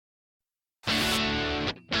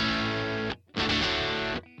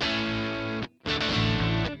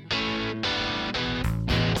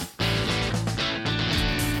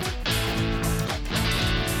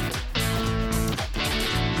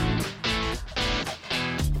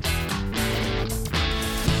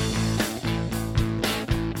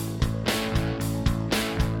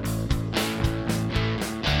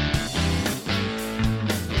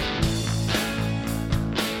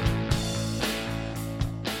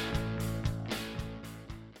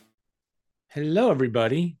Hello,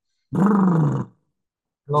 everybody. Hello,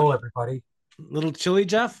 Little everybody. little chilly,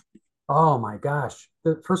 Jeff. Oh my gosh.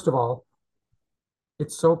 First of all,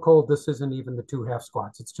 it's so cold. This isn't even the two half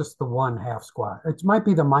squats. It's just the one half squat. It might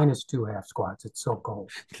be the minus two half squats. It's so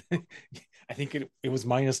cold. I think it was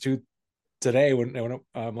 -2 today when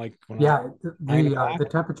I Yeah, nine the o'clock.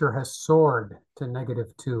 temperature has soared to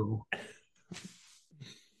 -2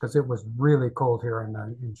 because it was really cold here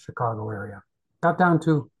in Chicago area. Got down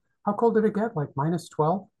to how cold did it get? Like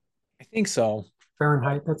 -12 I think so. But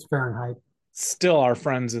Fahrenheit. That's Fahrenheit. still, our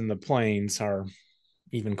friends in the plains are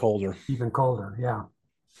even colder. Even colder. Yeah.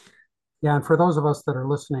 Yeah, and for those of us that are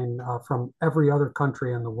listening from every other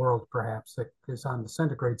country in the world, perhaps that is on the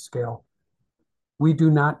centigrade scale, we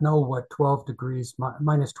do not know what 12 degrees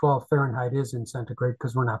minus 12 Fahrenheit is in centigrade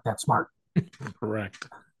because we're not that smart. Correct.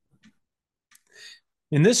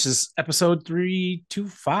 And this is episode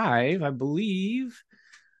 325, I believe,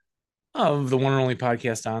 of the one and only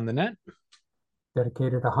podcast on the net,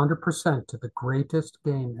 Dedicated 100% to the greatest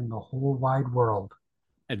game in the whole wide world,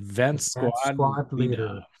 Advanced Advanced Squad Squad Leader.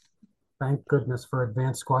 Leader. Thank goodness for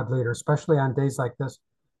Advanced Squad Leader, especially on days like this.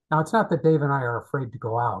 Now, it's not that Dave and I are afraid to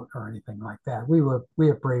go out or anything like that. We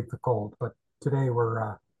have braved the cold, but today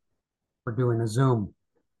we're doing a Zoom.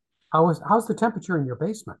 How's the temperature in your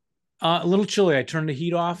basement? A little chilly. I turned the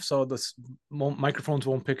heat off so the microphones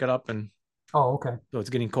won't pick it up, and Oh, okay. so it's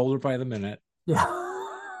getting colder by the minute. Yeah.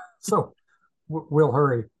 So we'll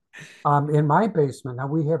hurry. In my basement, now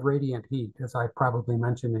we have radiant heat, as I probably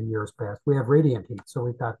mentioned in years past. We have radiant heat, so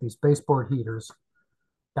we've got these baseboard heaters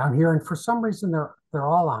down here, and for some reason they're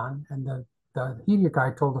all on. And the heating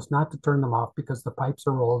guy told us not to turn them off because the pipes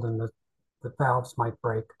are old and the valves might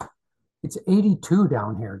break. It's 82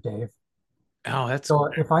 down here, Dave. Oh, So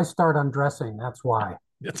if I start undressing, that's why.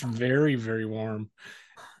 that's very, very warm.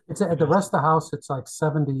 It's at the Yes. rest of the house, it's like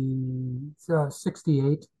 70,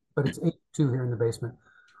 68, but it's 82 here in the basement.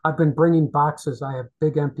 I've been bringing boxes. I have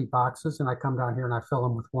big empty boxes, and I come down here and I fill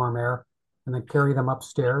them with warm air and then carry them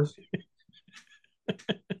upstairs.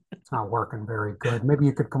 It's not working very good. Maybe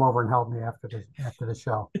you could come over and help me after the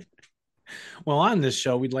show. Well, on this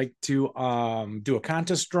show, we'd like to do a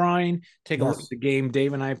contest drawing, take a look at Yes, the game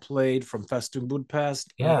Dave and I played from Festoon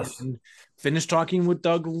Budapest, yes, and finish talking with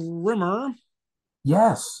Doug Rimmer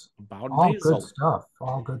yes. about All good Vasl. stuff.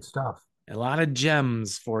 All good stuff. A lot of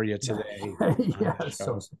gems for you Yeah, today on this yeah.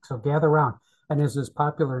 So show. so gather around, and this is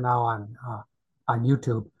popular now on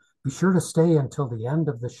YouTube. Be sure to stay until the end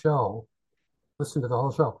of the show. Listen to the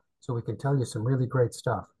whole show so we can tell you some really great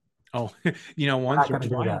stuff. Oh, We're not going to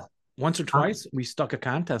do that. once or Huh? twice, we stuck a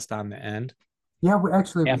contest on the end Yeah, we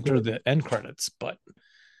after did. the end credits, but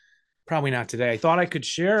probably not today. I thought I could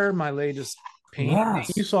share my latest painting. You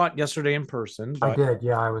Yes, saw it yesterday in person, I but did.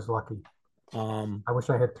 Yeah, I was lucky. um, I wish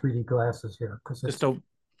I had 3D glasses here because just it's a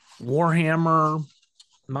Warhammer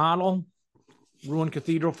model, ruined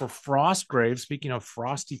cathedral for Frostgrave. Speaking of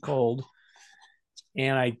frosty cold,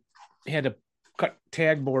 and I had to cut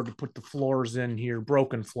tag board to put the floors in here,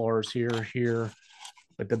 broken floors here,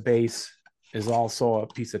 but the base is also a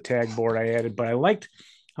piece of tag board I added. But I liked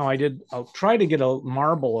how I did. I'll try to get a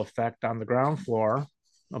marble effect on the ground floor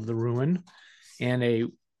of the ruin and a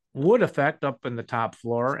wood effect up in the top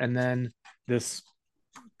floor, and then this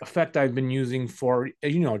effect I've been using for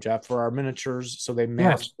Jeff, for our miniatures so they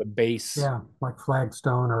match yes, the base. yeah, like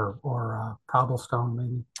flagstone or cobblestone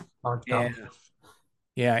maybe, large Yeah, cobblestone.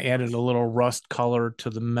 yeah, I added a little rust color to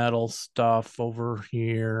the metal stuff over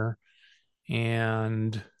here,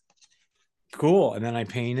 and cool. And then I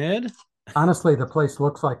painted. Honestly, the place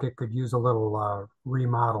looks like it could use a little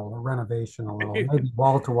remodel, a renovation, a little it, maybe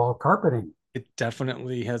wall-to-wall carpeting it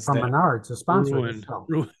definitely has from that Menards, a sponsor of the ruined show.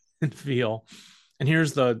 ruined feel. And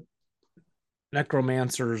here's the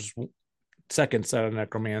necromancers, second set of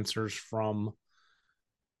necromancers from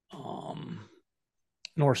um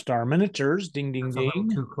North Star Miniatures. Ding ding That's a little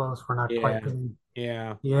ding. too close. We're not Yeah, quite getting.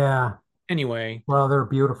 yeah. Yeah. Anyway, Well, they're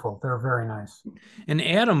beautiful. They're very nice. and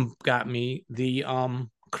Adam got me the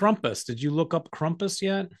Krampus. Did you look up Krampus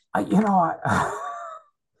yet? When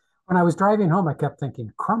I was driving home, I kept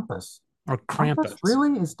thinking, Krampus. Or Krampus? Krampus?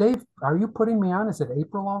 Really? Are you putting me on? Is it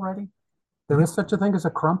April already? There is such a thing as a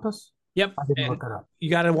Krampus? Yep. I didn't And look it up. you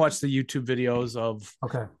got to watch the YouTube videos of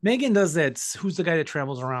Okay. Megan does that. Who's the guy that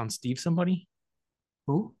travels around? Steve somebody?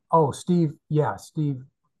 Who? Oh, Steve. Yeah, Steve.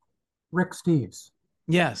 Rick Steves.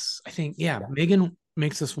 Yes, I think, yeah. Yeah. Megan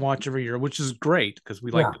makes us watch every year, which is great because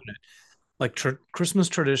we like Yeah. doing it. Like Christmas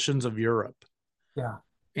traditions of Europe. Yeah.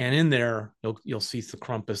 And in there, you'll see the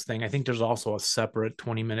Krampus thing. I think there's also a separate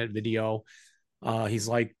 20-minute video. He's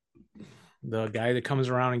like the guy that comes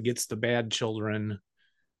around and gets the bad children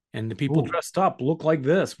And the people Ooh. dressed up look like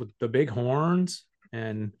this with the big horns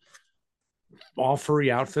and all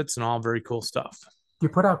furry outfits and all very cool stuff. Do you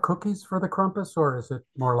put out cookies for the Krampus, or is it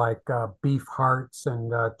more like beef hearts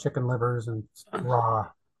and chicken livers and raw?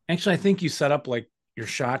 Actually, I think you set up like your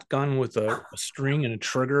shotgun with a string and a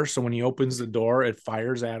trigger. So when he opens the door, it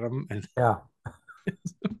fires at him. And Yeah,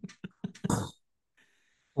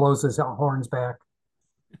 blows his horns back.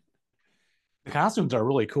 the costumes are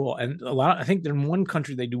really cool. And a lot, I think in one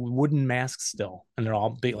country they do wooden masks still. And they're all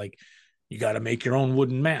big, like, you got to make your own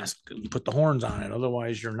wooden mask, put the horns on it.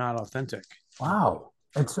 Otherwise, you're not authentic. Wow.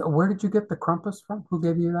 And so, where did you get the Krampus from? Who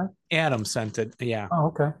gave you that? Adam sent it. Yeah. Oh,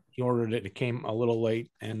 okay. He ordered it. It came a little late.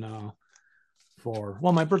 And for,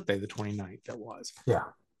 well, my birthday, the 29th, that was. Yeah.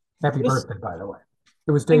 Happy This, birthday, by the way.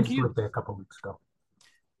 It was thank Dave's you. birthday a couple weeks ago.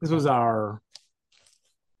 This was our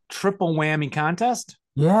triple whammy contest.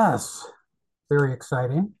 Yes. Very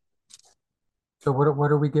exciting. So what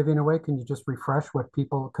are we giving away? Can you just refresh what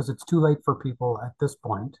people, because it's too late for people at this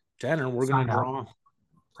point. Tanner, we're going Sign to up. draw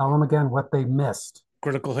Tell them again what they missed.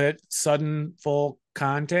 critical hit, sudden full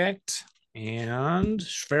contact, and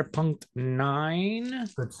Schwerpunkt 9.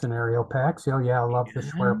 Good scenario packs. Oh yeah, I love the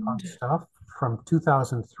Schwerpunkt And stuff from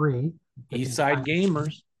 2003. East Side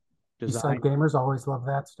Gamers Eastside design Gamers always love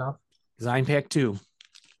that stuff. design pack 2.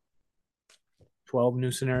 12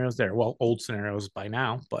 new scenarios there. Well, old scenarios by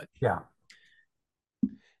now, but Yeah.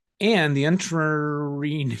 and the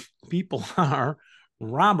entering people are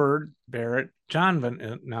Robert Barrett, John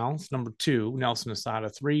Van Nels, number 2, Nelson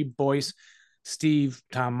Asada 3, Boyce, Steve,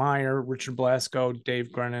 Tom Meyer, Richard Blasco,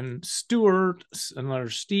 Dave Grennan, Stewart, another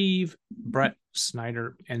Steve, Brett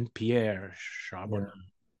Snyder, and Pierre Chabon. Yeah.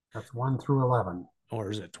 That's 1 through 11.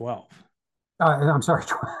 Or is it 12? I'm sorry,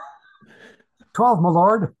 12, my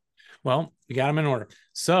lord. Well, you got them in order.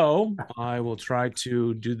 So I will try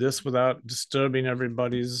to do this without disturbing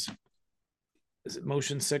everybody's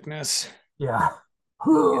motion sickness. Yeah.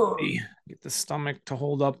 Get the stomach to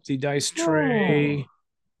hold up the dice tray.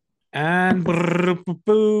 And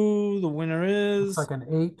the winner is Looks like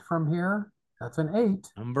an 8 from here. That's an 8.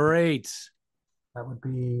 number 8. That would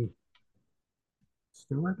be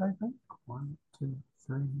Stewart, I think. 1, 2,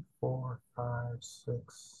 3, 4, 5,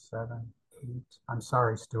 6, 7, 8. I'm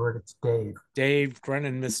sorry, Stewart. It's Dave. Dave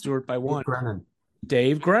Grennan missed Stewart by 1. Dave Grennan.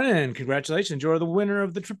 Dave Grennan, congratulations. You're the winner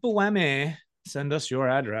of the triple whammy. Send us your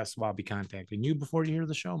address. I'll be contacting you before you hear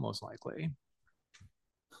the show, most likely.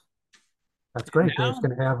 That's great. Now, Dave's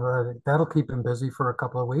going to have that'll keep him busy for a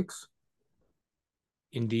couple of weeks.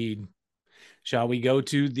 Indeed. Shall we go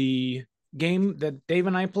to the game that Dave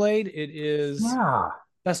and I played? It is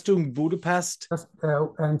Festung Budapest.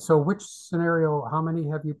 And so, which scenario? How many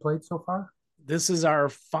have you played so far? This is our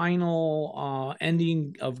final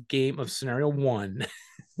ending of game of scenario 1.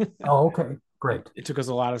 Oh, okay, great. It took us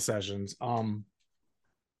a lot of sessions. And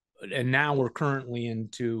now we're currently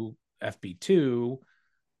into FB2,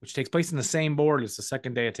 which takes place in the same board as the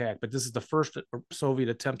second day attack. But this is the first Soviet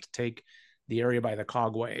attempt to take the area by the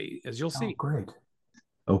Cogway, as you'll see. Great.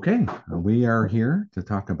 Okay, we are here to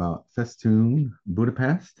talk about Festoon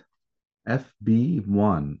Budapest,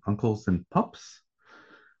 FB1, Uncles and Pups,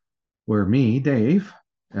 where me, Dave,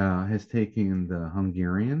 has taken the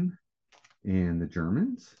Hungarian and the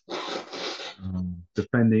Germans,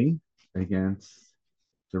 defending against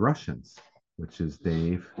the Russians, which is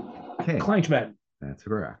Dave K. Kleinschmidt. That's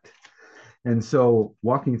correct. And so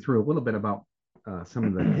walking through a little bit about some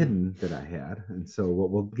of the hidden that I had. And so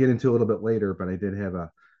what we'll get into a little bit later, but I did have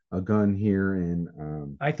a gun here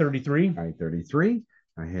in I-33. I-33.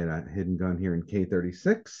 I had a hidden gun here in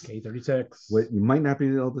K-36. K-36. What you might not be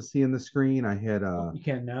able to see on the screen, I had a... You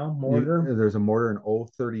can now. Mortar. There's a mortar in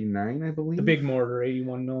 039, I believe. The big mortar,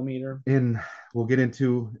 81 millimeter. And we'll get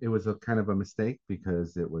into, it was a kind of a mistake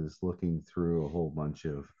because it was looking through a whole bunch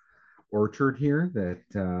of orchard here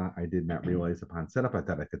that I did not realize upon setup. I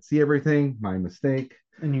thought I could see everything. My mistake.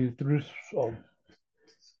 And you threw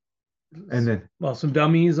and then some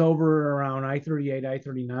dummies over around I-38,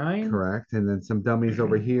 I-39. Correct. And then some dummies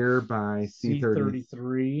over here by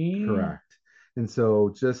C-33. Correct. And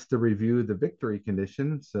so just to review the victory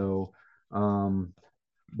condition. So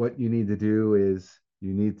what you need to do is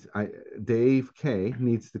Dave K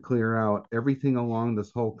needs to clear out everything along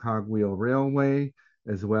this whole cogwheel railway,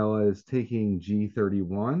 as well as taking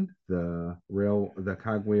G31, the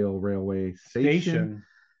cogwheel railway station.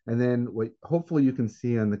 And then what hopefully you can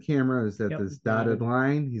see on the camera is that this dotted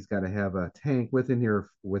line, he's got to have a tank within here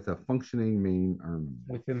with a functioning main armament.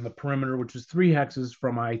 Within the perimeter, which is 3 hexes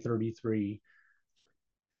from I-33.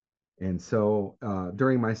 And so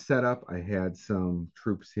during my setup, I had some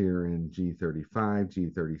troops here in G35,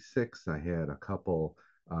 G36. I had a couple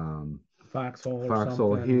Foxhole or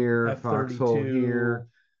Foxhole something. here, Foxhole F-32. here.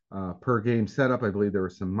 Per game setup, I believe there were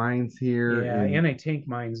some mines here. Yeah, and anti-tank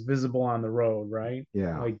mines visible on the road, right?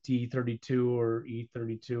 yeah, Like D-32 or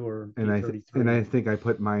E-32 or and D-33. I think I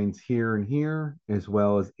put mines here and here as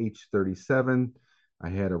well as H-37. I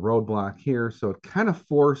had a roadblock here, so it kind of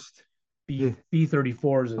forced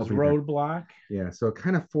B-34 is his roadblock. Yeah, so it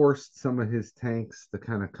kind of forced some of his tanks to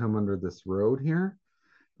kind of come under this road here,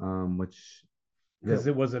 which because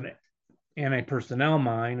it was an anti-personnel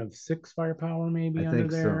mine of 6 firepower, maybe I under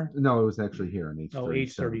think there. so. No, it was actually here in H-37. Oh,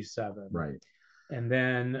 H-37. Right. And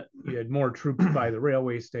then you had more troops by the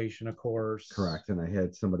railway station, of course. Correct. And I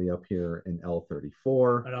had somebody up here in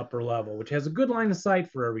L-34. An upper level, which has a good line of sight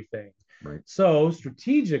for everything. Right. So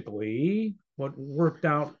strategically, what worked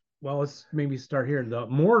out, well, let's maybe start here. The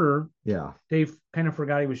mortar, yeah, Dave kind of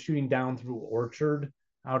forgot he was shooting down through Orchard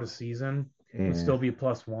out of season. It would still be a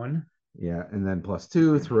 +1. Yeah, and then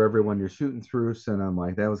 +2 through everyone you're shooting through. So I'm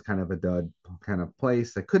like, that was kind of a dud kind of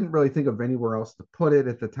place. I couldn't really think of anywhere else to put it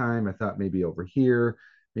at the time. I thought maybe over here,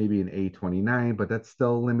 maybe an A29, but that's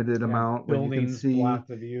still a limited amount. Buildings you can see. block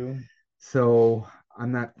the view. So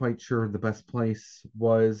I'm not quite sure the best place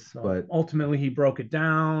was, but ultimately he broke it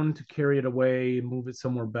down to carry it away, move it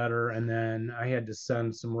somewhere better. And then I had to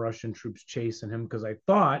send some Russian troops chasing him because I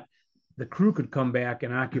thought the crew could come back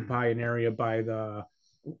and occupy an area by the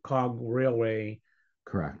cog railway.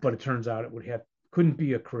 Correct. But it turns out it couldn't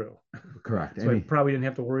be a crew. Correct. So I probably didn't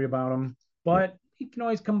have to worry about them. But you can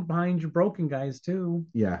always come behind your broken guys too.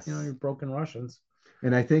 Yes. Your broken Russians.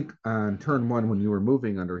 And I think on turn 1, when you were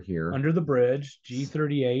moving under here, under the bridge,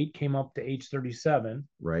 G38 came up to H37.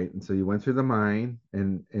 Right. And so you went through the mine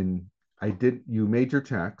and you made your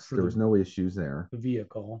checks. There was no issues there. The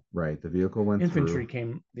vehicle. Right. The vehicle went Infantry through.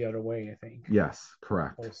 came the other way, I think. Yes,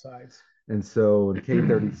 correct. Both sides. And so in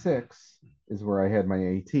K36 is where I had my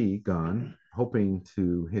AT gun, hoping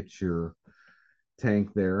to hit your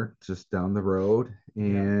tank there just down the road.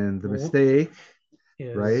 And the mistake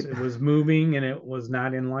right, it was moving and it was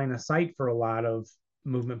not in line of sight for a lot of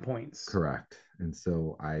movement points. Correct. And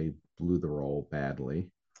so I blew the roll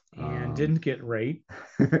badly and didn't get right.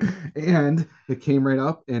 And it came right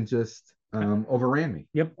up and just overran me.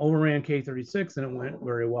 Yep, overran K36, and it went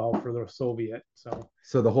very well for the Soviet. So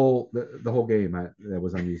the whole game that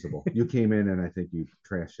was unusable. You came in and I think you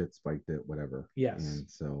trash it, spiked it, whatever. Yes. And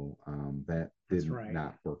so that did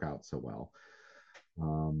not work out so well.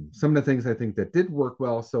 Some of the things I think that did work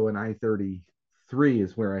well. So in I-33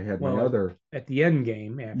 is where I had my other at the end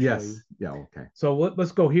game. Actually, yes, yeah, okay. So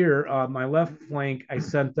let's go here. My left flank, I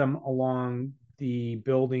sent them along the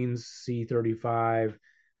buildings C35,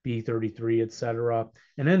 B33, etc.,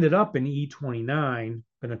 and ended up in E29.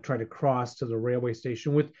 Going to try to cross to the railway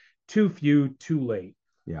station with too late.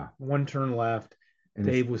 Yeah, one turn left. And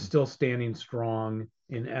Dave was still standing strong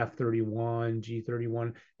in F31,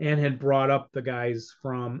 G31, and had brought up the guys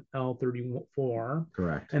from L34.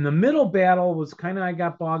 Correct. And the middle battle was kind of, I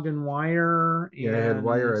got bogged in wire. Yeah, I had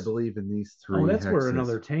wire, I believe, in these 3 Oh, that's hexes. where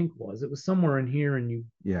another tank was. It was somewhere in here, and you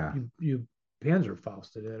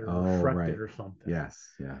Panzerfausted it or Shreked it or something. Yes.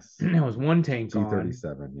 That was one tank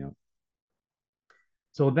G37, on. yeah.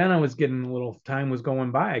 So then I was getting a little, time was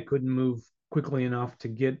going by. I couldn't move quickly enough to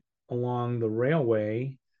get along the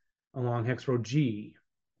railway, along Hex Road G.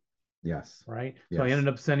 Yes. Right. Yes. So I ended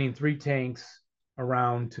up sending 3 tanks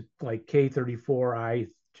around to like K34,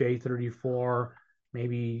 J34,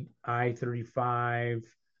 maybe I-35,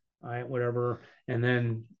 whatever. And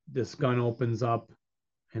then this gun opens up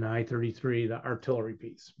in I-33, the artillery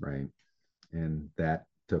piece. Right. And that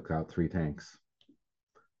took out 3 tanks.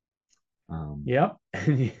 Yep.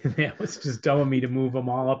 And that was just telling me to move them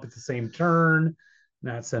all up at the same turn,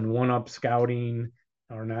 not send one up scouting,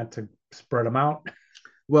 or not to spread them out.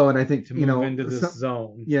 Well, and I think to move into this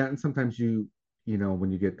zone. Yeah, and sometimes when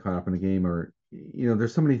you get caught up in the game, or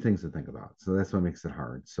there's so many things to think about. So that's what makes it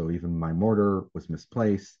hard. So even my mortar was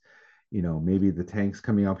misplaced. Maybe the tanks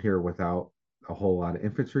coming up here without a whole lot of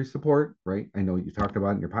infantry support, right? I know you talked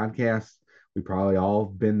about it in your podcast. We probably all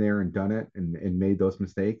been there and done it and made those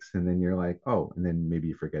mistakes. And then you're like, oh, and then maybe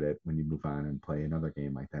you forget it when you move on and play another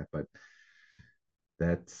game like that. But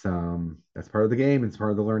that's part of the game. It's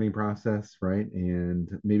part of the learning process, right? And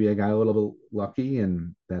maybe I got a little bit lucky,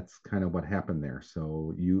 and that's kind of what happened there.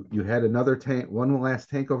 So you had another tank, one last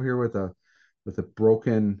tank over here with a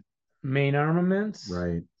broken main armaments,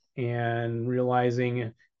 right? And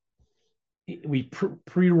realizing we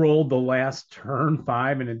pre-rolled the last turn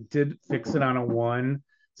 5, and it did fix it on a 1.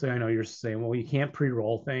 So I know you're saying, well, you can't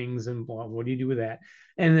pre-roll things, and what do you do with that?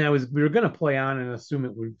 And then we were going to play on and assume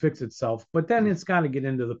it would fix itself, but then it's got to get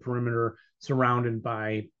into the perimeter surrounded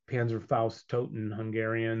by Panzerfaust Toten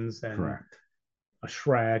Hungarians and Correct. a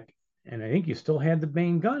Shrek, and I think you still had the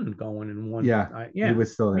main gun going in one. Yeah, yeah, he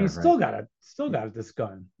was still there. You still got this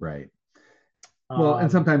gun, right? Well,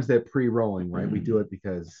 and sometimes that pre-rolling, right? We do it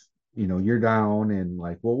because you're down and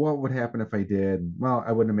like, well, what would happen if I did? Well,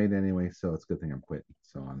 I wouldn't have made it anyway, so it's a good thing I'm quitting.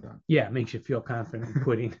 So I'm done. Yeah, it makes you feel confident in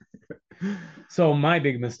quitting. So my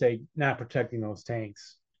big mistake, not protecting those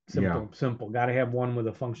tanks. Simple. Got to have one with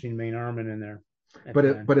a functioning main armament in there.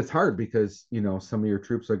 But it's hard because some of your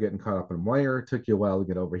troops are getting caught up in wire. It took you a while to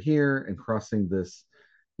get over here and crossing this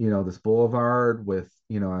this boulevard with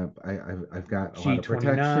I've got a lot of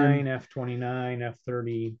protection. F-29,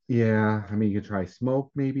 F-30. Yeah, I mean you could try smoke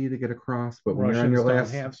maybe to get across, but when Russians you're on your don't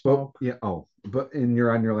last have smoke. and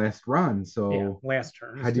you're on your last run, so last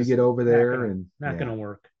turn. How do you get over there? Not gonna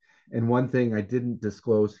work. And one thing I didn't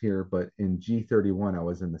disclose here, but in G31, I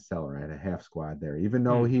was in the cellar. I had a half squad there. Even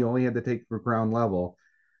though he only had to take the ground level,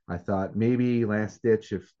 I thought maybe last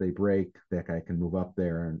ditch, if they break, that guy can move up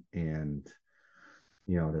there and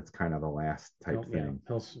that's kind of the last type thing.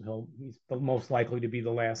 He's most likely to be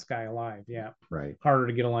the last guy alive. Yeah. Right. Harder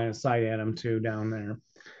to get a line of sight at him too down there.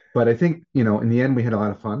 But I think, in the end, we had a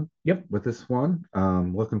lot of fun. Yep. With this one.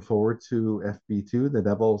 Looking forward to FB2. The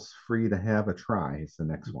Devil's Free to Have a Try is the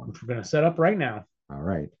next one. Which we're going to set up right now. All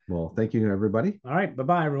right. Well, thank you, everybody. All right.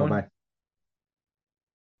 Bye-bye, everyone. Bye-bye.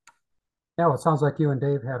 Yeah, well, it sounds like you and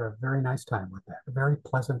Dave had a very nice time with that. A very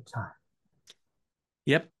pleasant time.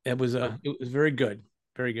 Yep. It was very good.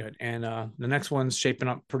 Very good. And the next one's shaping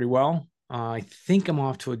up pretty well. I think I'm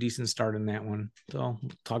off to a decent start in that one. So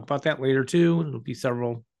we'll talk about that later too. It'll be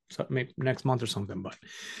maybe next month or something, but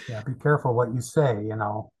yeah, be careful what you say,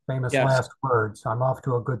 famous last words. I'm off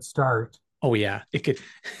to a good start. Oh yeah. It could.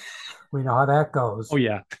 We know how that goes. Oh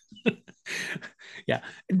yeah. Yeah.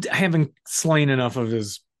 I haven't slain enough of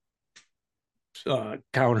his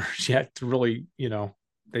counters yet to really,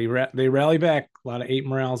 they rally back. A lot of 8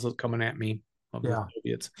 morales coming at me. Yeah.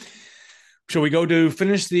 Shall we go to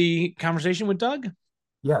finish the conversation with Doug?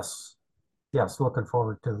 Yes. Looking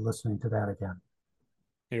forward to listening to that again.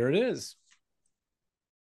 Here it is.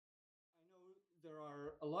 I know there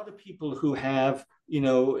are a lot of people who have,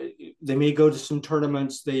 they may go to some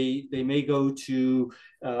tournaments, they may go to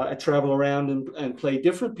travel around and play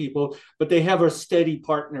different people, but they have a steady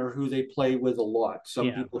partner who they play with a lot.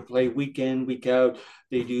 Some people play week in, week out.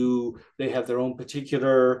 They have their own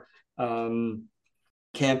particular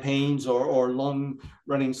campaigns or long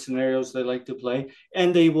running scenarios they like to play,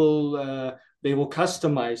 and they will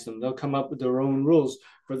customize them. They'll come up with their own rules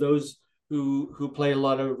for those who play a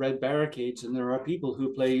lot of red barricades, and there are people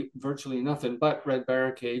who play virtually nothing but red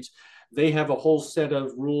barricades. They have a whole set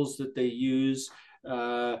of rules that they use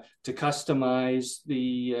to customize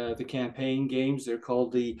the campaign games. They're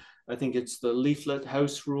called I think it's the Leaflet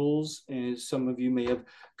House rules, and some of you may have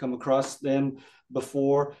come across them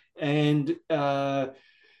before. And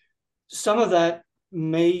some of that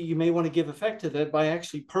you may want to give effect to that by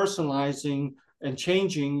actually personalizing and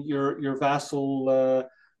changing your Vasl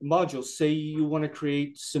modules. Say you want to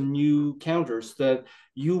create some new counters that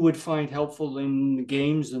you would find helpful in the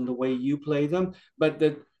games and the way you play them, but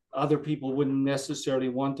that other people wouldn't necessarily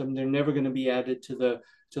want them. They're never going to be added to the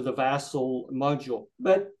Vasl module,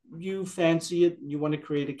 but you fancy it, you want to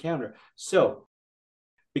create a counter. So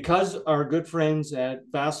because our good friends at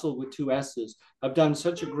Vasl with 2 S's have done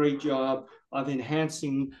such a great job of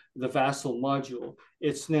enhancing the Vasl module,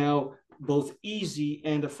 it's now both easy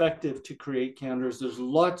and effective to create counters. There's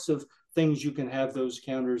lots of things you can have those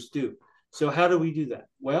counters do. So how do we do that?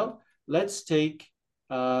 Well, let's take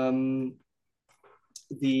let's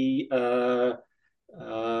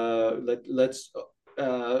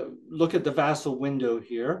look at the Vasl window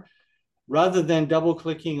here. Rather than double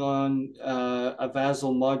clicking on a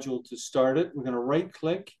Vasl module to start it, we're going to right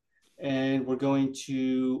click and we're going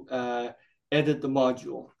to edit the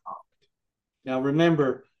module. Now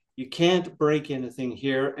remember, you can't break anything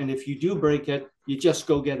here, and if you do break it, you just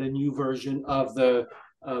go get a new version of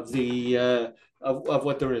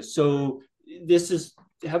what there is. So this is,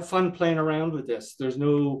 have fun playing around with this. There's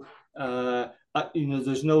no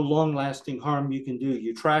there's no long-lasting harm you can do.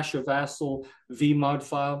 You trash a Vasl vmod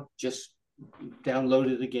file, just download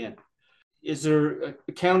it again. Is there a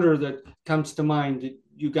counter that comes to mind that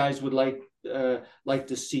you guys would like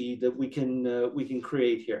to see that we can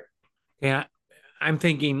create here? Yeah, I'm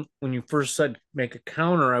thinking when you first said make a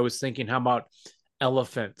counter, I was thinking, how about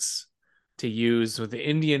elephants to use with the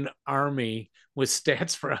Indian army with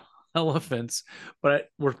stats for elephants, but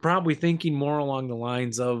we're probably thinking more along the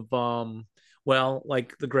lines of well,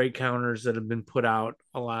 like the grade counters that have been put out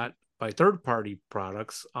a lot by third party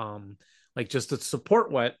products, like just the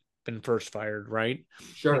support weapon first fired, right?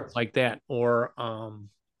 Sure. Things like that. Or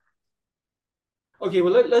Okay,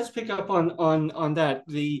 well let's pick up on that.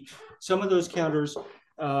 Some of those counters,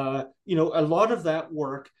 a lot of that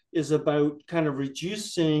work is about kind of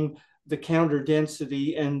reducing the counter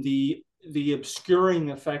density and the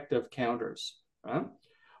obscuring effect of counters. Right?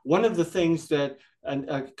 One of the things that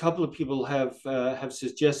a couple of people have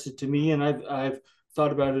suggested to me, and I've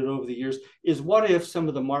thought about it over the years, is what if some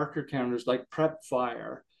of the marker counters like prep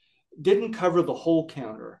fire didn't cover the whole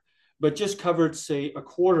counter, but just covered, say, a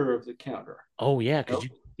quarter of the counter. oh yeah, because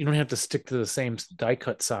you don't have to stick to the same die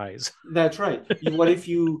cut size. That's right. What if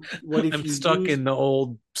you I'm stuck use in the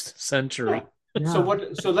old century. yeah.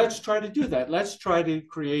 So let's try to do that. Let's try to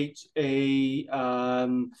create a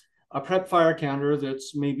prep fire counter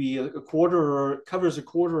that's maybe a quarter or covers a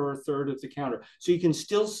quarter or a third of the counter, so you can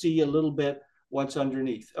still see a little bit what's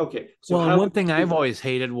underneath. Okay. So well, and one thing I've always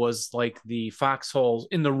hated was like the foxholes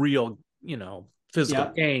in the real,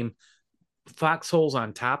 physical game, foxholes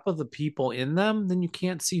on top of the people in them, then you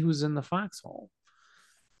can't see who's in the foxhole.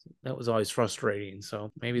 That was always frustrating.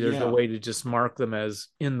 So maybe there's a way to just mark them as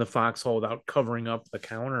in the foxhole without covering up the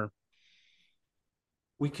counter.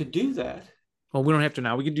 We could do that. Well, we don't have to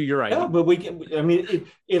now. We can do your idea. Yeah, but we can. I mean,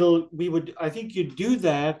 we would. I think you'd do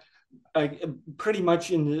that pretty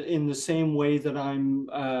much in the same way that I'm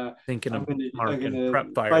thinking I'm of going to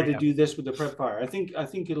prep fire. Try to do this with the prep fire. I think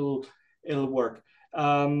it'll work.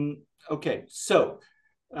 Okay, so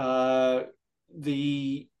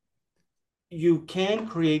you can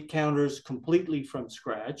create counters completely from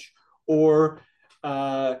scratch, or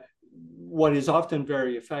what is often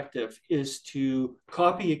very effective is to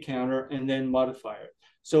copy a counter and then modify it.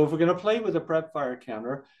 So if we're going to play with a prep fire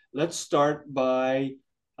counter, let's start by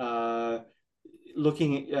grabbing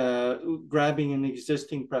an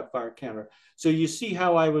existing prep fire counter. So you see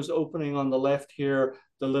how I was opening on the left here,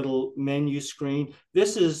 the little menu screen.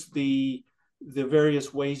 This is the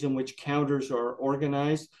various ways in which counters are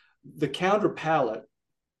organized. The counter palette,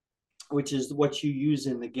 which is what you use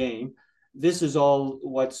in the game, this is all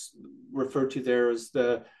what's referred to there as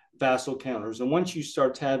the Vasl counters. And once you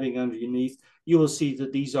start tabbing underneath, you will see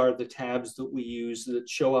that these are the tabs that we use that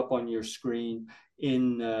show up on your screen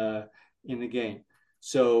in the game.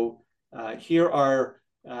 So here are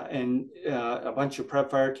a bunch of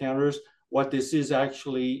prep fire counters. What this is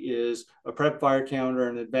actually is a prep fire counter,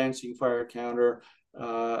 an advancing fire counter,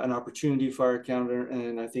 an opportunity fire counter,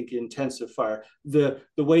 and I think intensive fire. The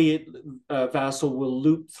way Vasl will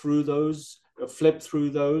loop through those, flip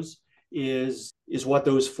through those, is what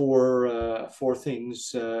those four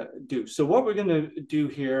things do. So what we're going to do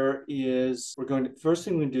here is first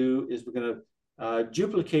thing we do is we're going to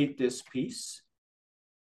duplicate this piece.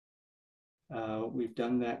 We've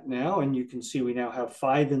done that now, and you can see we now have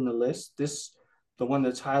 5 in the list. The one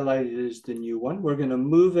that's highlighted is the new one. We're going to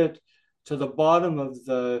move it to the bottom of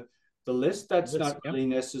the list. That's not really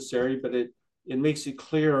necessary, but it makes it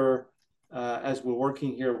clearer as we're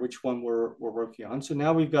working here which one we're working on. So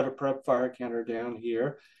now we've got a prep fire counter down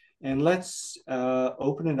here, and let's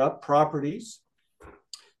open it up. Properties.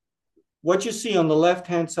 What you see on the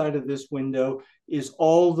left-hand side of this window is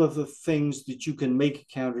all of the things that you can make a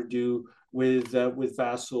counter do with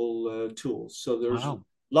Vasl tools. So there's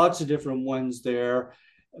lots of different ones there.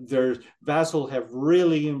 Vasl have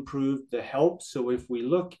really improved the help. So if we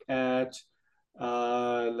look at,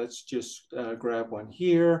 let's just grab one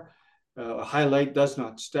here. Highlight does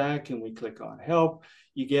not stack, and we click on help.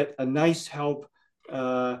 You get a nice help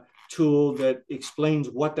tool that explains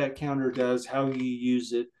what that counter does, how you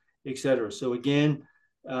use it, etc. So again,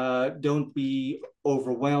 don't be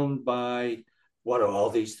overwhelmed by what do all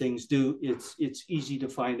these things do. It's easy to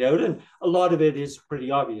find out, and a lot of it is pretty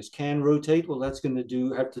obvious. Can rotate? Well, that's going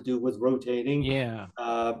to have to do with rotating. Yeah.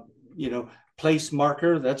 Place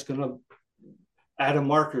marker. That's going to add a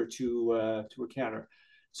marker to a counter.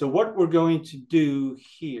 So what we're going to do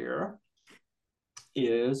here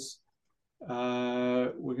is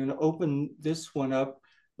we're going to open this one up,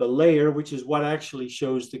 the layer, which is what actually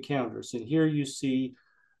shows the counters. And here you see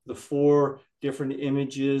the 4 different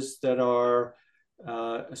images that are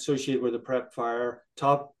associated with the prep fire.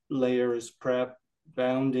 Top layer is prep,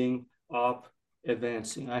 bounding, op,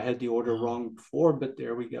 advancing. I had the order wrong before, but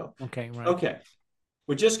there we go. Okay, right. Okay.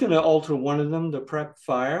 We're just going to alter one of them, the prep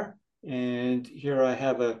fire. And here I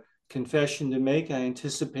have a confession to make. I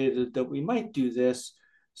anticipated that we might do this.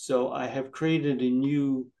 So I have created a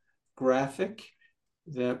new graphic.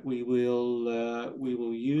 that we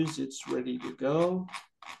will use. It's ready to go.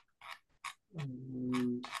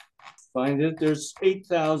 And find it. There's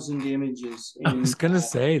 8,000 images I was gonna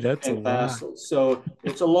say that's a in lot. Vasl, so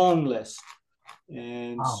it's a long list.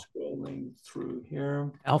 And Wow. scrolling through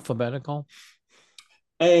here, Alphabetical.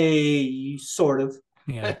 a sort of.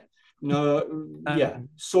 Yeah. No, yeah,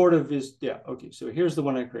 sort of is, yeah. Okay, so here's the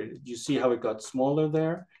one I created. You see how it got smaller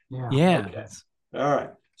there? Yeah. Yeah. Okay. All right.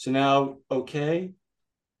 So now, okay.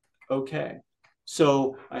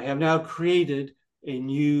 So I have now created a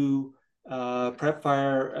new prep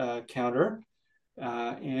fire counter,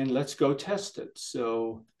 and let's go test it.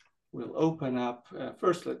 So we'll open up,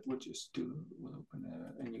 first we'll open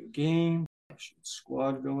a new game.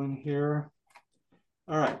 Squad going here.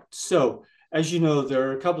 All right, so as you know, there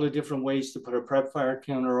are a couple of different ways to put a prep fire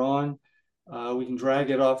counter on. We can drag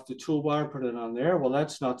it off the toolbar, put it on there. Well,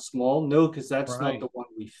 that's not small. No, because that's not the one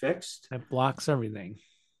we fixed. That blocks everything.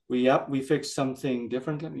 We fixed something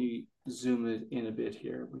different. Let me zoom it in a bit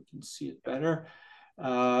here. We can see it better.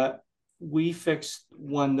 We fixed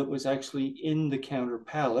one that was actually in the counter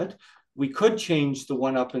palette. We could change the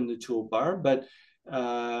one up in the toolbar, but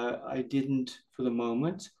I didn't for the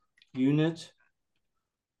moment. Unit,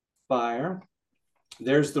 fire.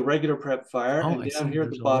 There's the regular prep fire, and down here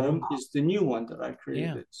at the bottom is the new one that I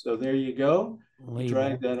created. Yeah. So there you go.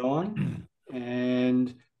 Drag that on,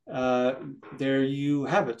 and there you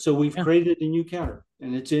have it. So we've created a new counter,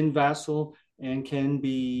 and it's in Vasl and can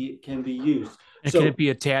be used. And can it be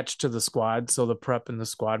attached to the squad? So the prep and the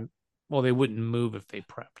squad, well, they wouldn't move if they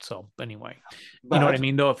prepped. So anyway, you know what I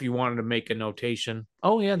mean, though, if you wanted to make a notation.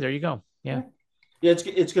 Oh yeah, there you go. Yeah. Yeah,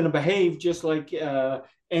 it's going to behave just like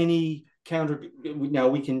any counter. Now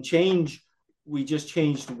we can change. We just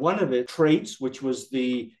changed one of its traits, which was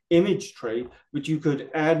the image trait, but you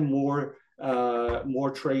could add more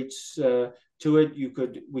traits to it.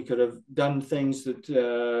 We could have done things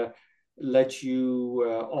that let you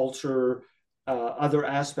alter other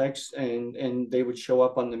aspects, and they would show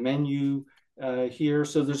up on the menu here.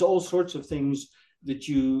 So there's all sorts of things that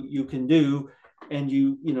you can do. And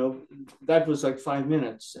you know, that was like 5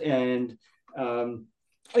 minutes, and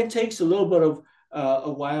it takes a little bit of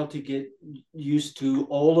a while to get used to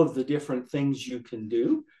all of the different things you can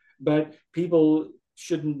do, but people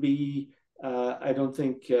shouldn't be, I don't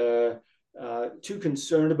think, too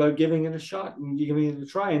concerned about giving it a shot and giving it a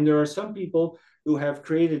try. And there are some people who have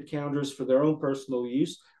created counters for their own personal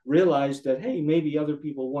use, realize that, hey, maybe other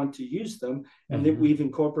people want to use them, and that we've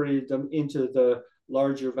incorporated them into the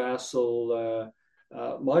larger Vasl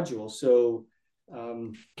module. So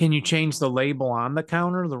can you change the label on the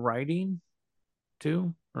counter, the writing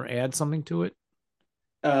too, or add something to it?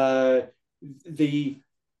 The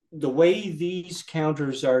way these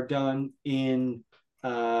counters are done in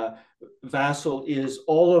Vasl is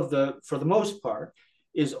for the most part,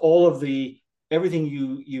 is all of everything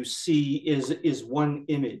you see is one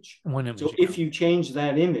image. So if you change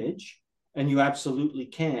that image, and you absolutely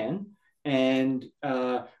can, and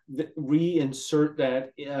reinsert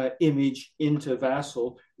that image into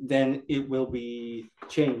Vasl, then it will be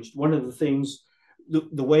changed. One of the things,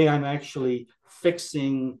 the way I'm actually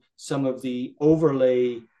fixing some of the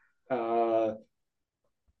overlay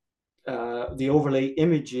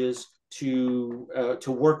images to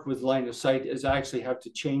work with line of sight is I actually have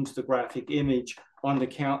to change the graphic image on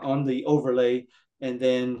the overlay, and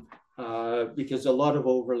then because a lot of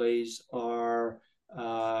overlays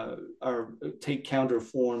take counter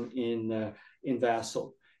form in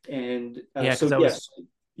Vasl, and so yes,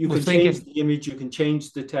 you can change the image, you can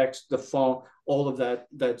change the text, the font, all of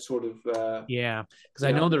that sort of because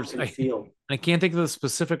I know there's I can't think of the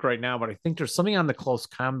specific right now, but I think there's something on the close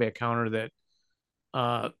combat counter that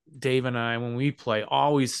Dave and I, when we play,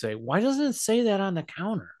 always say, why doesn't it say that on the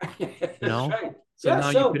counter? You know, right. So now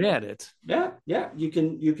you could add it. Yeah, you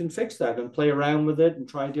can fix that and play around with it and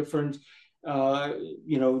try different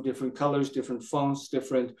different colors, different fonts,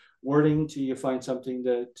 different wording till you find something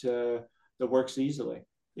that works easily.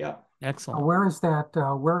 Yeah. Excellent. Where is that?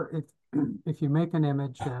 If you make an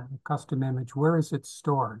image, a custom image, where is it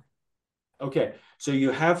stored? Okay, so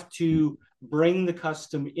you have to bring the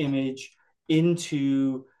custom image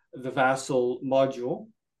into the Vasl module,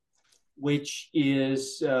 which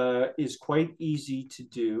is quite easy to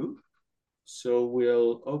do. So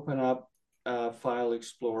we'll open up File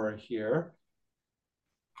Explorer here,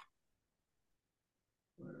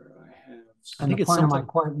 where I have. And the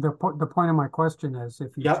point of my question is,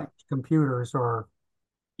 if you change computers or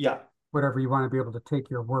whatever, you want to be able to take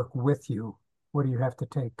your work with you. What do you have to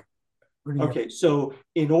take? Okay, so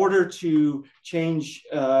in order to change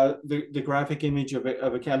the graphic image of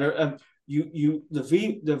a counter, the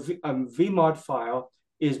vmod file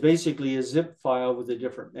is basically a zip file with a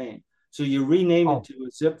different name. So you rename it to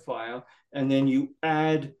a zip file, and then you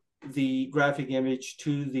add the graphic image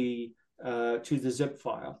to the zip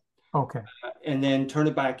file. Okay. And then turn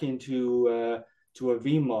it back into to a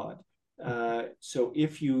vmod. So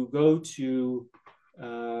if you go to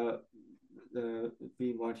the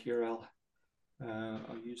vmod here, I'll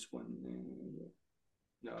use one.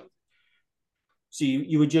 No. So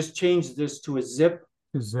you would just change this to a zip.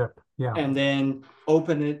 Zip, yeah. And then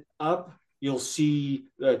open it up. You'll see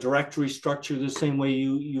a directory structure the same way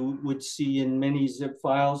you would see in many zip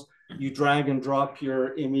files. You drag and drop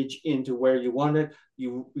your image into where you want it.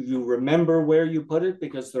 You remember where you put it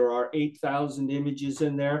because there are 8,000 images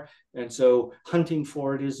in there, and so hunting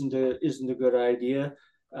for it isn't a good idea.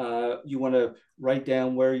 You want to write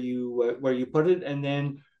down where you put it, and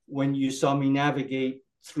then when you saw me navigate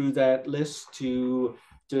through that list to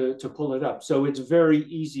pull it up. So it's very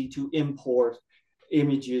easy to import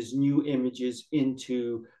images, new images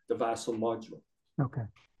into the Vasl module. Okay.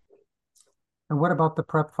 And what about the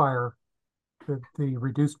prep fire, the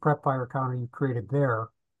reduced prep fire counter you created there?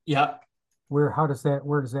 Yeah. Where does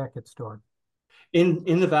that get stored? In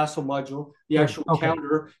the Vasl module, the actual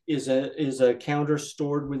counter is a counter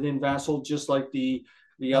stored within Vasl, just like the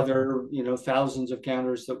other thousands of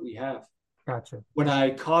counters that we have. Gotcha. When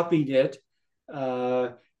I copied it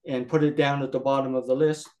and put it down at the bottom of the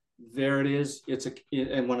list, there it is.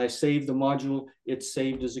 And when I save the module, it's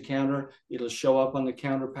saved as a counter. It'll show up on the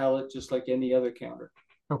counter palette just like any other counter.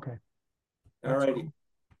 Okay. All righty. Cool.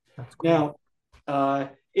 That's cool.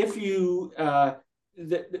 Now, if you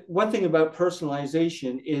one thing about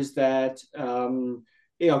personalization is that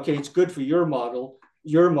okay, it's good for your module,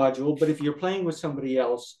 but if you're playing with somebody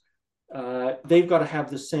else, they've got to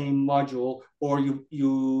have the same module, or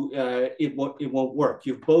it won't work.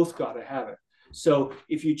 You've both got to have it. So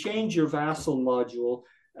if you change your Vasl module,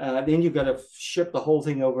 then you've got to ship the whole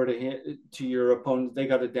thing over to your opponent. They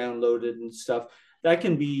got to download it and stuff. That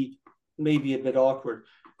can be maybe a bit awkward.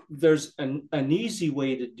 There's an easy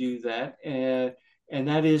way to do that, and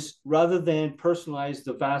that is, rather than personalize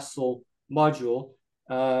the Vasl module,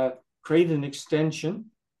 create an extension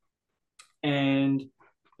and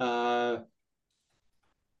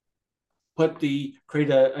create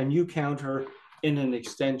a new counter in an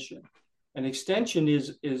extension. An extension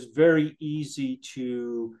is very easy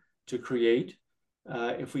to create.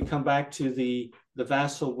 If we come back to the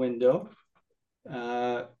Vasl window,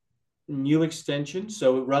 new extension.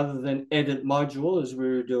 So rather than edit module as we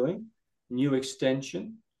were doing, new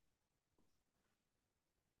extension.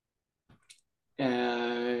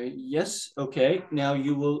 Yes, okay. Now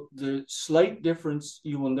the slight difference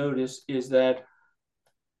you will notice is that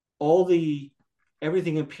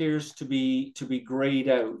everything appears to be grayed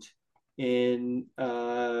out in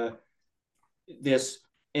this,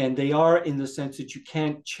 and they are in the sense that you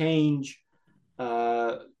can't change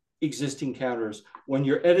existing counters. When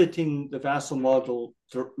you're editing the Vasl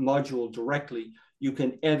module directly, you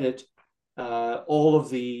can edit all of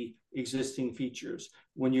the existing features.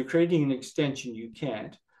 When you're creating an extension, you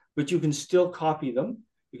can't, but you can still copy them.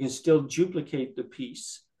 You can still duplicate the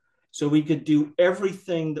piece. So we could do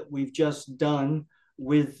everything that we've just done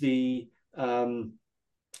with the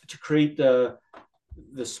to create the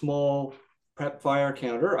small prep fire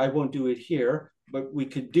counter. I won't do it here, but we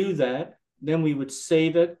could do that. Then we would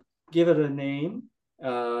save it, give it a name,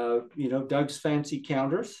 Doug's Fancy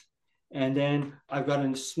Counters. And then I've got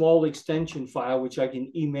a small extension file, which I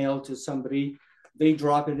can email to somebody. They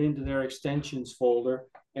drop it into their extensions folder,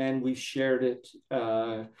 and we've shared it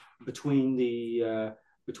between the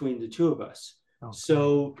two of us. Okay.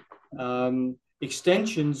 So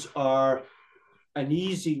extensions are an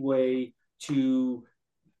easy way to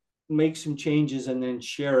make some changes and then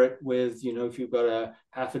share it with, if you've got a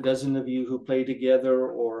half a dozen of you who play together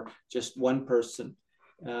or just one person.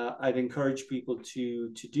 I'd encourage people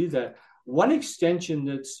to do that. One extension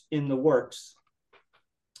that's in the works,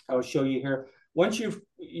 I'll show you here. Once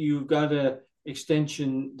you've got an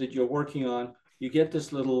extension that you're working on, you get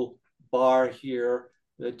this little bar here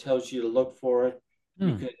that tells you to look for it.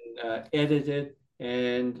 You can edit it,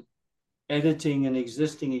 and editing an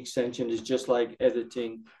existing extension is just like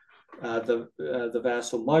editing the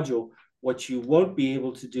Vasl module. What you won't be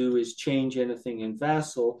able to do is change anything in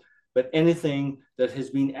Vasl, but anything that has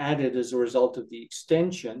been added as a result of the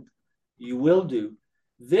extension, you will do.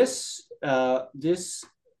 This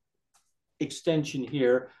extension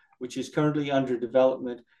here, which is currently under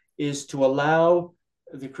development, is to allow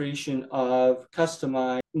the creation of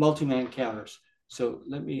customized multi-man counters. So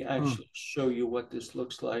let me actually show you what this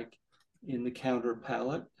looks like in the counter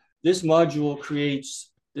palette. This module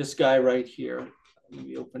creates this guy right here. Let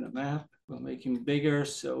me open a map. We'll make him bigger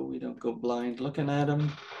so we don't go blind looking at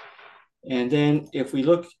him. And then if we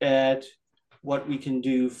look at what we can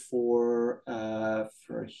do for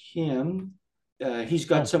him, he's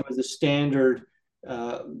got some of the standard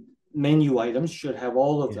menu items, should have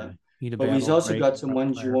all of them. But he's also got some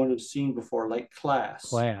ones you won't have seen before, like class.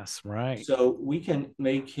 Class, right. So we can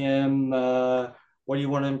make him, what do you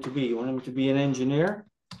want him to be? You want him to be an engineer?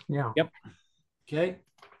 Yeah. Yep. Okay,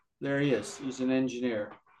 there he is. He's an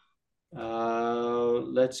engineer.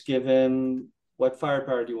 Let's give him, what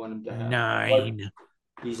firepower do you want him to have? 9.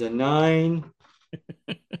 He's a 9.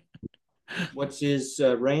 What's his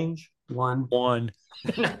range? 1. 1.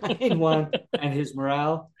 9, 1. And his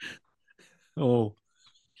morale? Oh.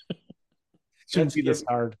 Shouldn't be this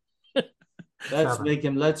hard. Let's make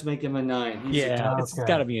him a 9. It's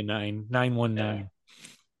got to be a 9. 919.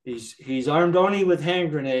 He's armed only with hand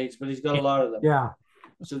grenades, but he's got a lot of them. Yeah.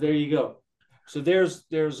 So there you go. So there's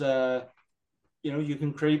a, you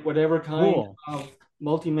can create whatever kind of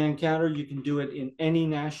multi-man counter. You can do it in any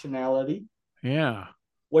nationality. Yeah.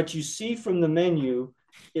 What you see from the menu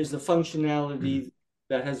is the functionality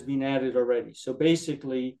that has been added already. So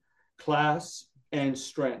basically, class and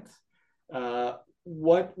strength.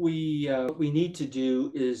 What we need to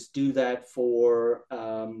do is do that for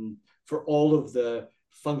all of the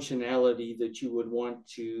functionality that you would want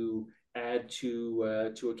to add to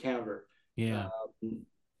a counter. Yeah.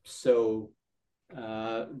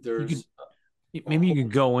 There's maybe you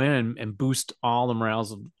could go in and boost all the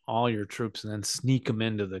morales of all your troops and then sneak them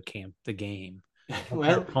into the game.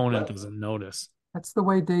 Your opponent doesn't notice. That's the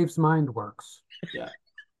way Dave's mind works. Yeah.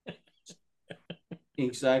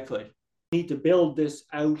 Exactly. Need to build this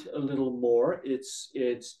out a little more. It's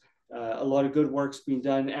a lot of good work's been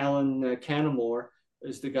done. Alan Canamore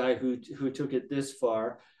is the guy who took it this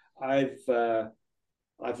far.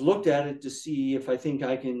 I've looked at it to see if I think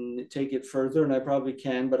I can take it further, and I probably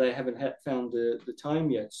can, but I haven't found the time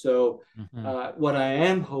yet. So what I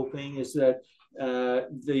am hoping is that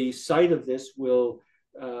the sight of this will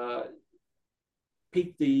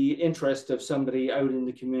pique the interest of somebody out in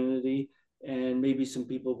the community, and maybe some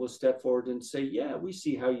people will step forward and say, yeah, we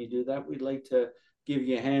see how you do that. We'd like to give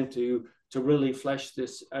you a hand to really flesh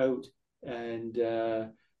this out. And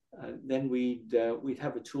then we'd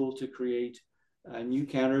have a tool to create new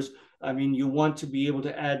counters. I mean, you want to be able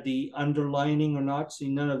to add the underlining or not. See,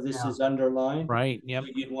 none of this is underlined. Right, yep. So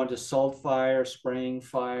you'd want assault fire, spraying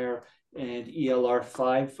fire, and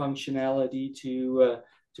ELR5 functionality to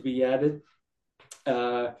be added.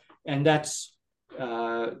 And that's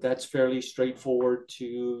fairly straightforward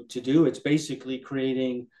to do. It's basically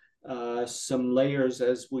creating some layers,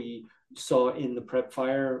 as we saw in the prep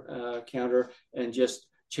fire counter, and just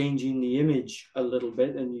changing the image a little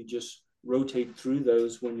bit, and you just rotate through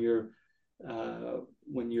those when you're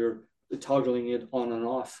toggling it on and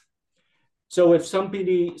off. So if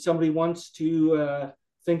somebody wants to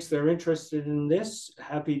thinks they're interested in this,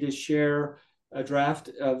 happy to share a draft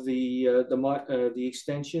of the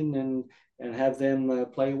extension and have them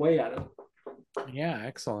play away at it. Yeah,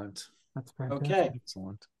 excellent. That's fantastic. Okay.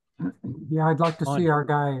 Excellent. Yeah, I'd like to see our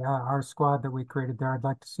guy, our squad that we created there. I'd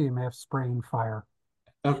like to see him have spraying fire.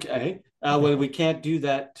 Okay. Well, we can't do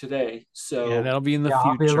that today. So yeah, that'll be in the future.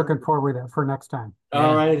 I'll be looking forward to that for next time.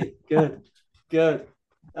 All righty. Good.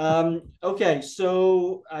 Okay,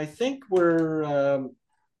 so I think we're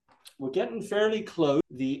getting fairly close.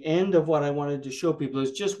 The end of what I wanted to show people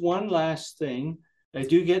is just one last thing. I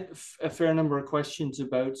do get a fair number of questions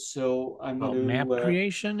about, so I'm going to map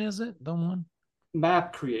creation. Is it the one?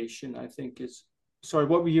 Map creation, I think is. Sorry,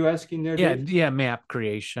 what were you asking there, Dave? Yeah, map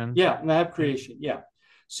creation. Yeah, map creation. Yeah.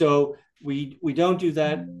 So we don't do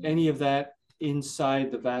any of that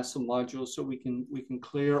inside the Vasl module, so we can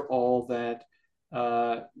clear all that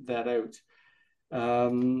out.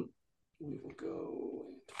 We will go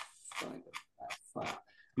and find a map file.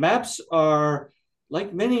 Maps are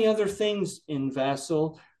like many other things in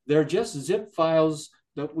Vasl. They're just zip files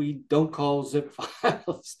that we don't call zip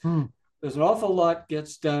files. There's an awful lot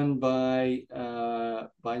gets done by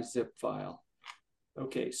zip file.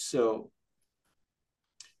 Okay, so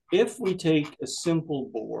if we take a simple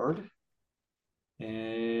board,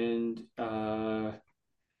 and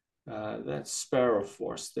that's Sparrow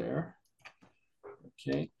Force there,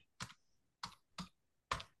 okay,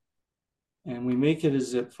 and we make it a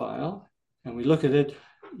zip file, and we look at it,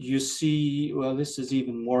 you see, well, this is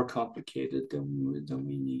even more complicated than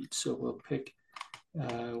we need, so we'll pick,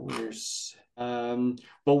 where's But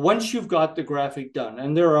once you've got the graphic done,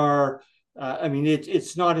 and there are, I mean,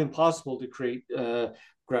 it's not impossible to create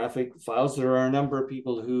graphic files. There are a number of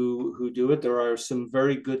people who do it. There are some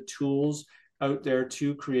very good tools out there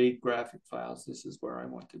to create graphic files. This is where I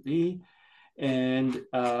want to be. And,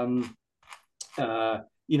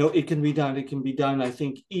 you know, it can be done. It can be done, I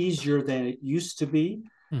think, easier than it used to be.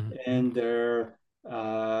 Mm-hmm. And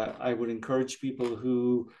I would encourage people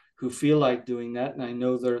who feel like doing that. And I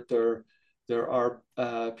know there are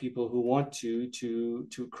people who want to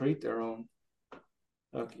create their own.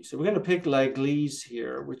 Okay, so we're going to pick Leglise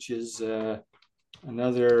here, which is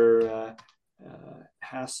another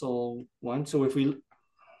hassle one. So if we,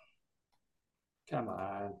 come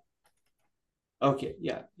on. Okay,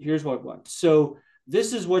 yeah, here's what I want. So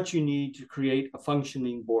this is what you need to create a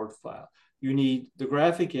functioning board file. You need the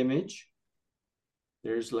graphic image.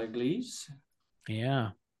 There's Leglise. Yeah.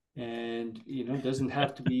 And, you know, it doesn't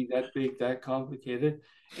have to be that big, that complicated.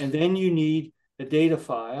 And then you need a data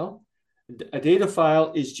file. A data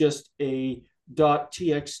file is just a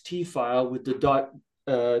 .txt file with the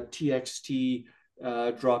 .txt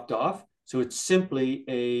dropped off. So it's simply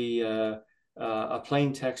a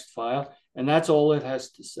plain text file, and that's all it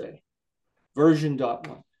has to say.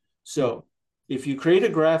 Version.1. So if you create a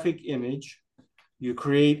graphic image, you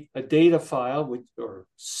create a data file or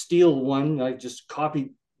steal one, like just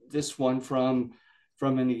copy this one from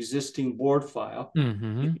an existing board file.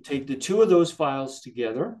 Mm-hmm. You take the two of those files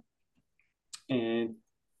together, and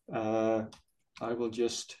I will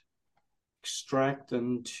just extract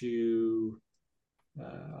them to,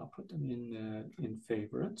 I'll put them in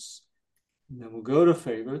favorites. And then we'll go to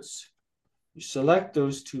favorites. You select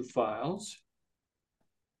those two files.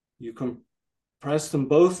 You compress them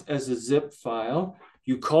both as a zip file.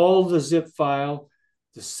 You call the zip file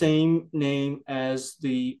the same name as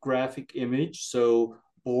the graphic image, so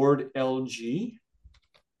board LG.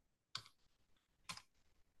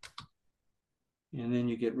 And then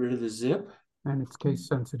you get rid of the zip. And it's case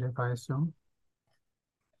sensitive, I assume.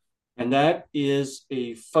 And that is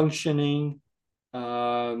a functioning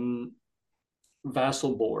Vasl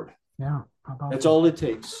board. Yeah. That's all it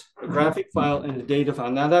takes. A graphic file and a data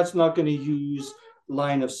file. Now that's not going to use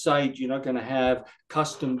line of sight. You're not going to have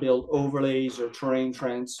custom built overlays or terrain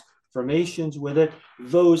transformations with it.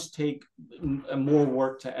 Those take more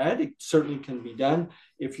work to add. It certainly can be done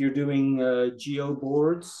if you're doing geo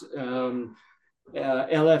boards.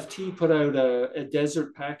 LFT put out a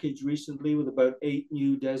desert package recently with about 8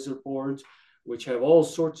 new desert boards, which have all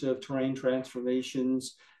sorts of terrain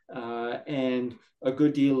transformations and a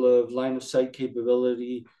good deal of line of sight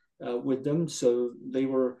capability with them. So they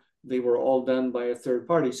were all done by a third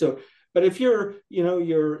party. So, but if you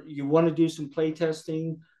want to do some play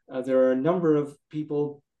testing, there are a number of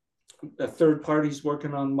people, third parties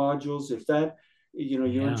working on modules. If that, you're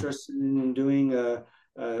interested in doing a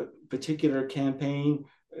particular campaign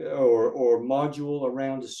or module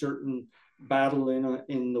around a certain battle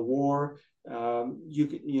in the war,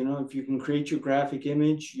 if you can create your graphic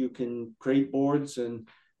image, you can create boards and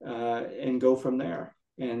go from there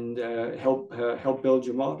and help build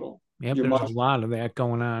your model. Yep, there's a lot of that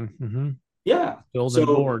going on. Mm-hmm. Yeah, building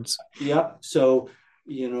boards. Yeah, so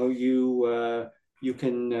you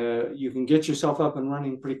can get yourself up and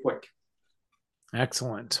running pretty quick.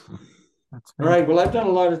 Excellent. All right. Well, I've done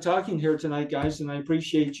a lot of talking here tonight, guys, and I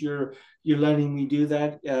appreciate you letting me do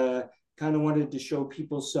that. Kind of wanted to show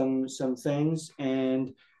people some things,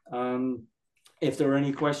 and if there are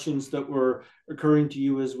any questions that were occurring to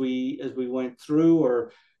you as we went through,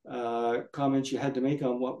 or comments you had to make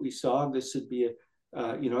on what we saw, this would be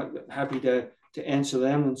happy to answer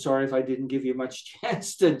them. And sorry if I didn't give you much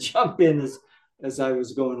chance to jump in as I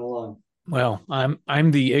was going along. Well,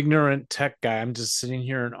 I'm the ignorant tech guy. I'm just sitting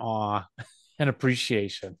here in awe and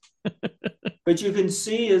appreciation. But you can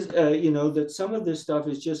see that some of this stuff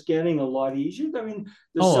is just getting a lot easier. I mean,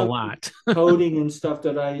 there's a lot coding and stuff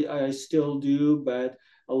that I still do, but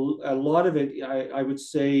a lot of it, I would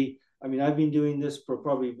say, I mean, I've been doing this for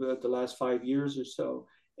probably the last 5 years or so,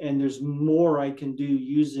 and there's more I can do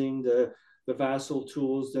using the Vasl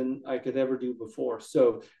tools than I could ever do before.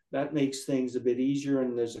 So that makes things a bit easier.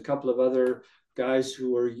 And there's a couple of other guys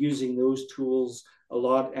who are using those tools a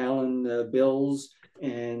lot. Alan Bills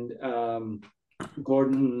and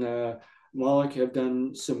Gordon Malik have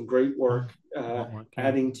done some great work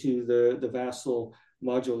adding to the Vasl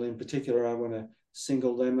module in particular. I want to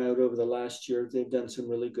single them out over the last year. They've done some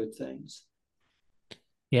really good things.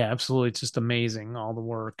 Yeah, absolutely. It's just amazing, all the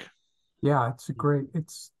work. Yeah,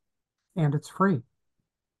 it's and it's free.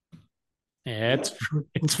 Yeah, it's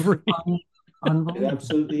free. Unbelievable. It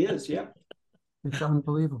absolutely is. Yeah. It's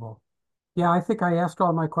unbelievable. Yeah, I think I asked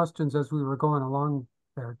all my questions as we were going along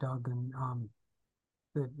there, Doug, and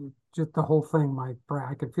just the whole thing,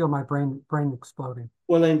 I could feel my brain exploding.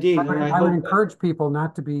 Well, indeed, and I I would hope encourage people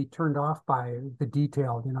not to be turned off by the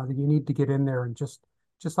detail, you know, that you need to get in there and just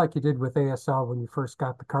like you did with ASL when you first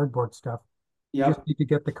got the cardboard stuff. You just yep, need to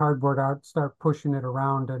get the cardboard out, start pushing it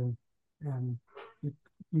around, and you,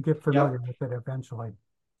 you get familiar yep. with it eventually.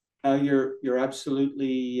 You're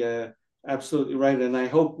absolutely right, and I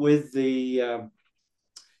hope with the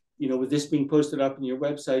with this being posted up on your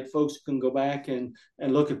website, folks can go back and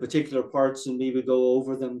look at particular parts and maybe go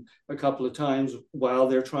over them a couple of times while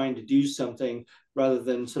they're trying to do something, rather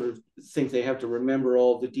than sort of think they have to remember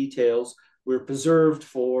all the details. We're preserved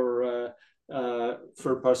for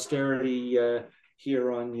posterity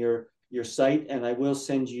here on your site, and I will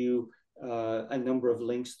send you a number of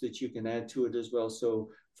links that you can add to it as well, so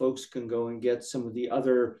folks can go and get some of the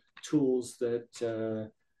other tools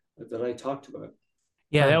that I talked about.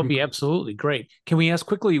 Yeah, that That'd would be be great. absolutely great. Can we ask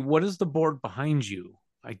quickly, what is the board behind you?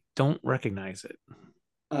 I don't recognize it.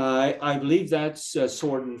 I believe that's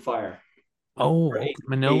Sword and Fire, or Oh, okay.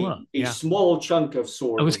 Manila. a Yeah. small chunk of I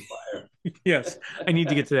Sword was and Fire. yes, I need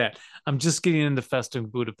to get to that. I'm just getting into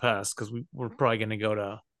Festung Budapest because we're probably going to go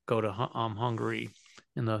to Hungary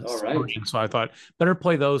in the All right. spring. So I thought better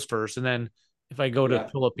play those first, and then if I go to Yeah.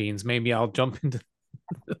 Philippines, maybe I'll jump into.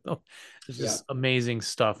 It's Yeah. just amazing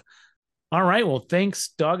stuff. All right, well,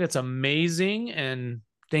 thanks, Doug. It's amazing, and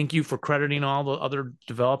thank you for crediting all the other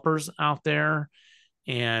developers out there.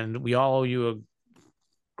 And we all owe you a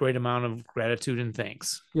great amount of gratitude and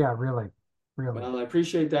thanks. Yeah, really, really. Well, I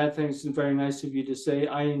appreciate that. Thanks. It's very nice of you to say.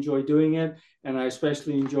 I enjoy doing it, and I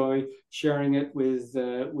especially enjoy sharing it with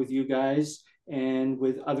you guys and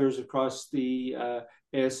with others across the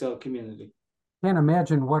ASL community. Can't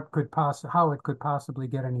imagine how it could possibly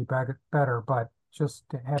get any better. But just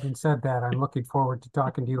having said that, I'm looking forward to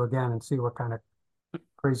talking to you again and see what kind of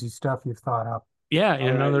crazy stuff you've thought up. Yeah, in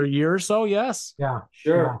All another right. year or so, yes, Yeah, yeah.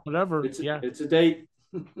 Sure. whatever. It's Yeah. it's a date.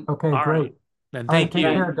 Okay, All right. great. Then All right, thank take you.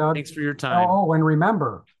 care, Doug. Thanks for your Oh, time and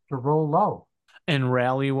remember to roll low, and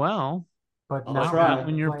rally well, but I'll but not when not try. you're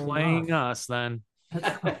when you're playing us. playing us. Then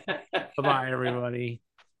That's right. bye bye, everybody.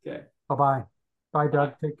 Okay. Bye-bye. Bye, Bye.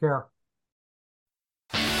 Doug. Take care.